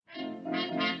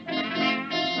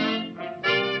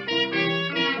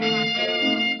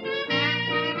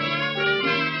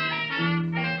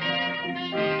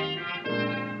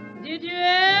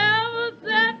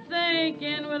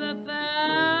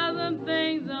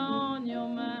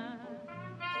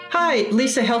Hi,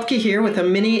 Lisa Heltke here with a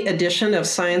mini edition of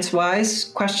Science Wise,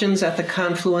 Questions at the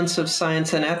Confluence of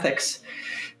Science and Ethics.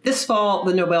 This fall,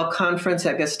 the Nobel Conference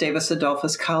at Gustavus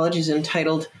Adolphus College is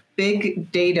entitled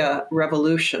Big Data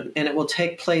Revolution, and it will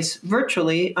take place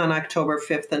virtually on October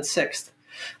 5th and 6th.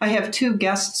 I have two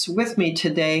guests with me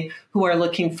today who are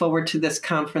looking forward to this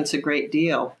conference a great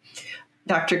deal.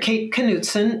 Dr. Kate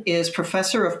Knutson is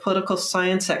professor of political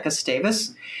science at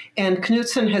Gustavus, and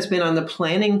Knutson has been on the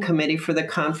planning committee for the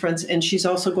conference, and she's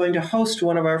also going to host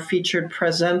one of our featured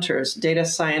presenters, data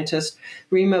scientist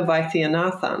Rhema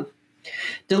Vaithianathan.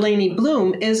 Delaney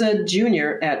Bluhm is a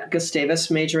junior at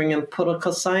Gustavus, majoring in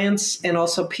political science and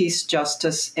also peace,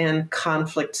 justice, and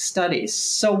conflict studies.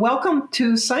 So welcome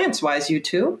to Science Wise, you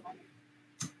two.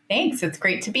 Thanks. It's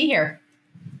great to be here.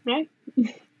 Hi.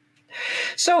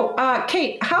 So,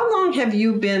 Kate, how long have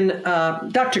you been,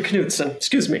 Dr. Knutson,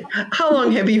 excuse me, how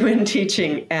long have you been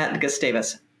teaching at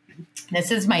Gustavus?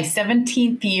 This is my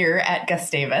 17th year at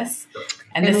Gustavus,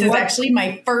 and this is actually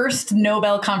my first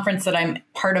Nobel conference that I'm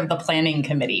part of the planning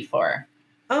committee for.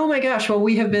 Oh my gosh, well,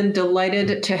 we have been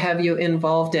delighted to have you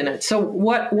involved in it. So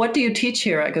what do you teach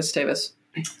here at Gustavus?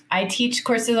 I teach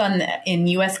courses in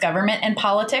U.S. government and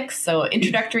politics, so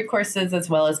introductory courses as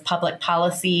well as public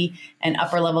policy and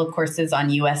upper level courses on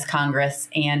U.S. Congress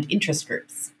and interest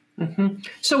groups. Mm-hmm.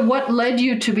 So what led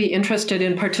you to be interested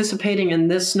in participating in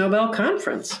this Nobel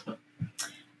Conference?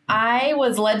 I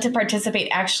was led to participate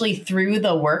actually through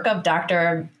the work of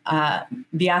Dr.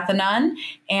 Vaithianathan,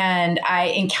 and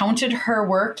I encountered her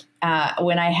work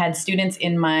when I had students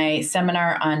in my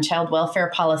seminar on child welfare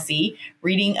policy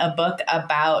reading a book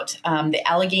about the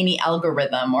Allegheny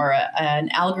algorithm, or an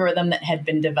algorithm that had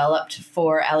been developed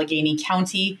for Allegheny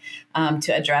County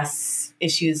to address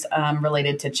issues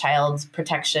related to child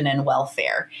protection and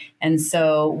welfare. And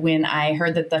so when I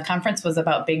heard that the conference was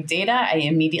about big data, I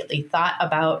immediately thought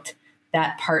about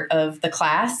that part of the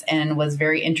class and was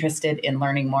very interested in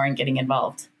learning more and getting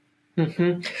involved.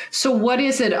 Mm-hmm. So what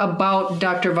is it about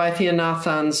Dr.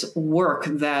 Vaithianathan's work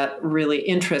that really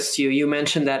interests you? You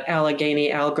mentioned that Allegheny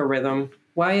algorithm.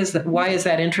 Why is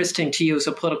that interesting to you as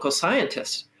a political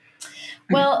scientist?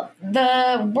 Well,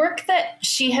 the work that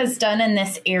she has done in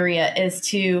this area is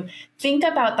to think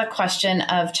about the question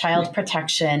of child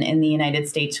protection in the United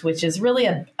States, which is really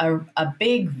a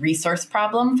big resource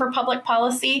problem for public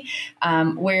policy,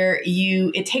 where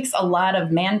it takes a lot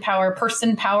of manpower,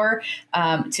 person power,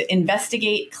 to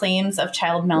investigate claims of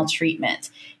child maltreatment.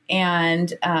 And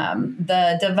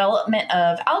the development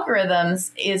of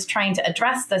algorithms is trying to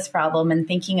address this problem and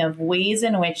thinking of ways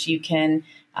in which you can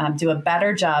do a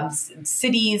better job.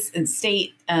 Cities and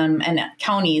state and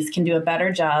counties can do a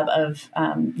better job of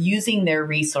using their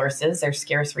resources, their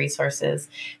scarce resources,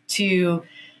 to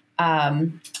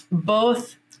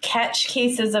both catch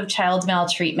cases of child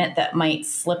maltreatment that might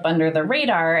slip under the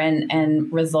radar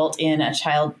and result in a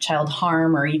child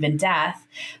harm or even death,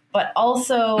 but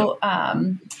also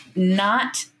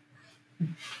not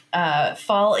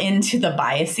fall into the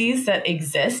biases that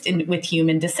exist with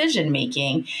human decision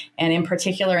making. And in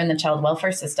particular, in the child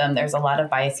welfare system, there's a lot of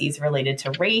biases related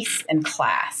to race and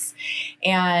class.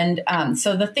 And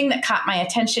so the thing that caught my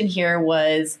attention here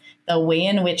was the way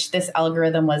in which this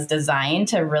algorithm was designed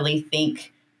to really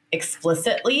think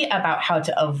explicitly about how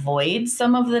to avoid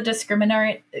some of the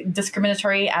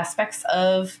discriminatory aspects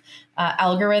of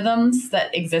algorithms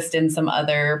that exist in some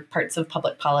other parts of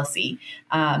public policy.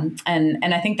 And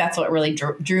I think that's what really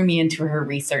drew me into her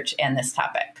research and this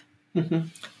topic. Mm-hmm.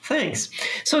 Thanks.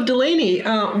 So Delaney,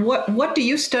 what do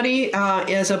you study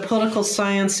as a political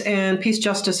science and peace,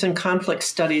 justice, and conflict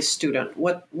studies student?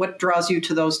 What draws you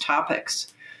to those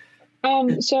topics?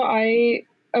 So I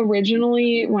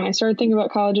originally, when I started thinking about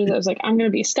colleges, I was like, I'm going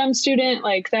to be a STEM student.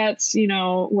 Like, that's,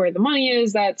 where the money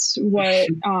is. That's what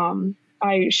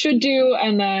I should do.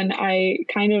 And then I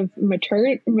kind of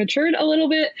matured a little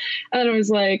bit. And I was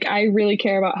like, I really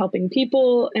care about helping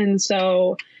people. And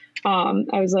so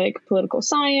I was like, political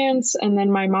science. And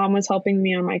then my mom was helping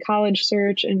me on my college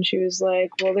search. And she was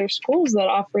like, well, there's schools that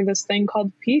offer this thing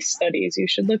called peace studies. You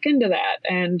should look into that.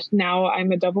 And now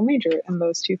I'm a double major in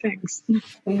those two things.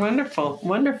 Wonderful.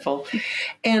 Wonderful.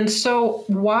 And so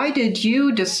why did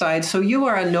you decide? So you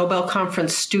are a Nobel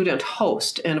Conference student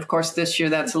host. And of course, this year,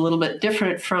 that's a little bit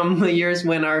different from the years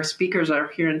when our speakers are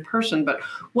here in person. But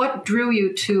what drew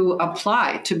you to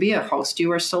apply to be a host? You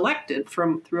were selected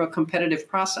through a competitive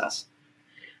process.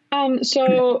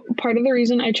 So part of the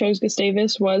reason I chose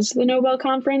Gustavus was the Nobel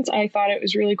Conference. I thought it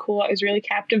was really cool. I was really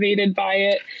captivated by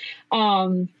it.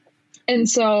 And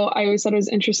so I always thought it was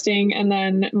interesting. And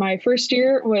then my first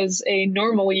year was a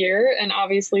normal year. And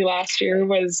obviously last year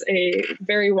was a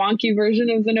very wonky version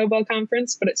of the Nobel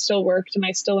Conference, but it still worked. And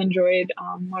I still enjoyed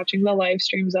watching the live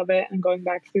streams of it and going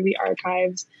back through the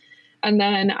archives. And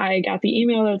then I got the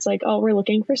email that's like, oh, we're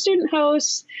looking for student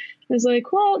hosts. I was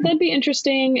like, well, that'd be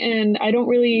interesting. And I don't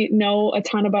really know a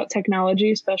ton about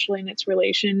technology, especially in its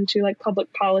relation to like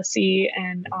public policy.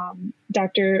 And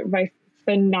Dr.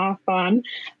 Vaithianathan,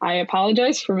 I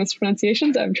apologize for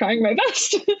mispronunciations. I'm trying my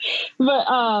best. But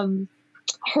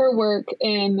her work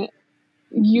in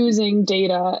using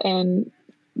data and,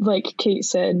 like Kate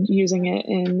said, using it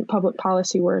in public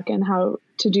policy work and how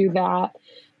to do that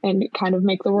and kind of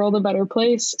make the world a better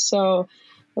place. So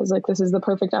I was like, this is the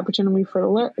perfect opportunity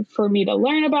for me to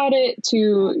learn about it, to,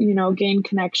 you know, gain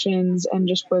connections and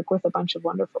just work with a bunch of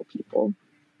wonderful people.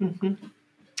 Mm-hmm.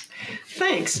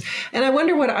 Thanks. And I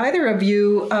wonder what either of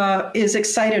you is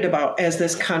excited about as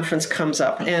this conference comes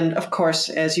up. And of course,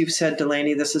 as you've said,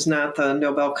 Delaney, this is not the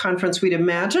Nobel Conference we'd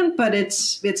imagine, but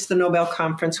it's the Nobel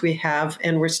Conference we have,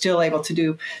 and we're still able to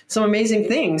do some amazing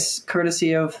things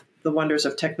courtesy of the wonders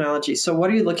of technology. So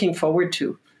what are you looking forward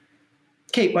to?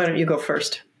 Kate, why don't you go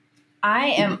first? I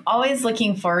am always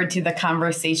looking forward to the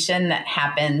conversation that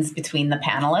happens between the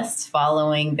panelists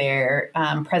following their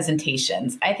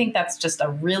presentations. I think that's just a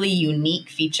really unique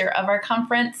feature of our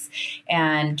conference,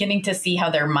 and getting to see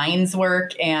how their minds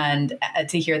work and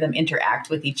to hear them interact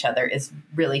with each other is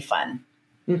really fun.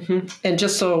 Mm-hmm. And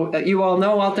just so you all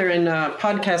know out there in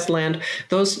podcast land,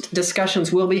 those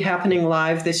discussions will be happening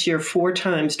live this year 4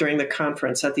 times during the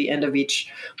conference at the end of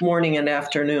each morning and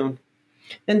afternoon.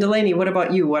 And Delaney, what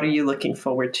about you? What are you looking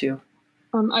forward to?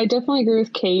 I definitely agree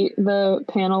with Kate. The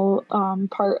panel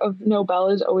part of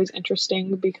Nobel is always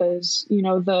interesting because, you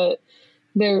know,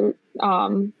 their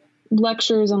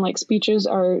lectures and like speeches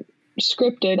are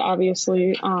scripted,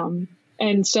 obviously.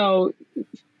 And so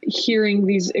hearing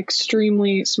these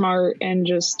extremely smart and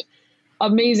just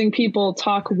amazing people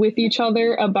talk with each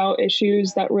other about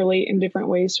issues that relate in different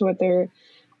ways to what they're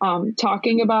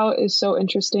talking about is so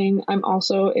interesting. I'm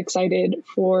also excited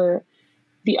for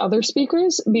the other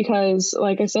speakers because,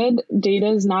 like I said, data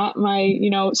is not my,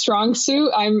 you know, strong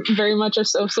suit. I'm very much a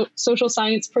social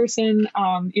science person,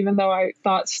 even though I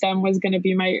thought STEM was going to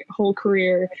be my whole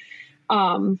career.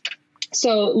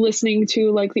 So listening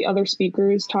to like the other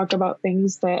speakers talk about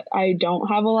things that I don't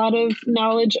have a lot of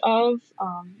knowledge of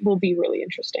will be really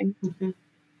interesting. Mm-hmm.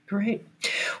 Great.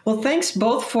 Well, thanks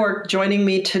both for joining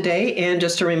me today. And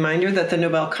just a reminder that the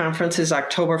Nobel Conference is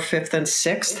October 5th and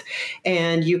 6th.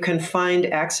 And you can find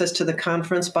access to the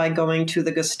conference by going to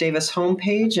the Gustavus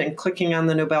homepage and clicking on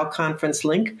the Nobel Conference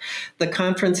link. The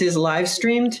conference is live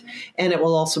streamed and it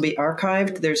will also be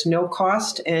archived. There's no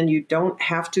cost and you don't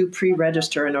have to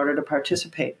pre-register in order to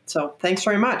participate. So thanks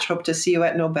very much. Hope to see you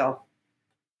at Nobel.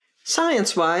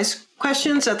 Science-wise,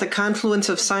 Questions at the Confluence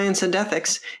of Science and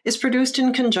Ethics is produced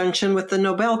in conjunction with the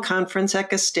Nobel Conference at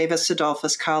Gustavus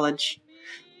Adolphus College.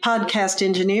 Podcast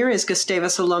engineer is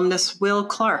Gustavus alumnus Will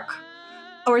Clark.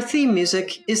 Our theme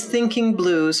music is Thinking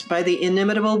Blues by the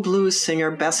inimitable blues singer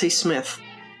Bessie Smith.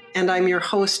 And I'm your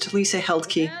host, Lisa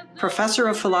Heldke, Professor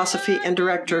of Philosophy and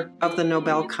Director of the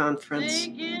Nobel Conference.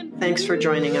 Thanks for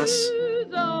joining us.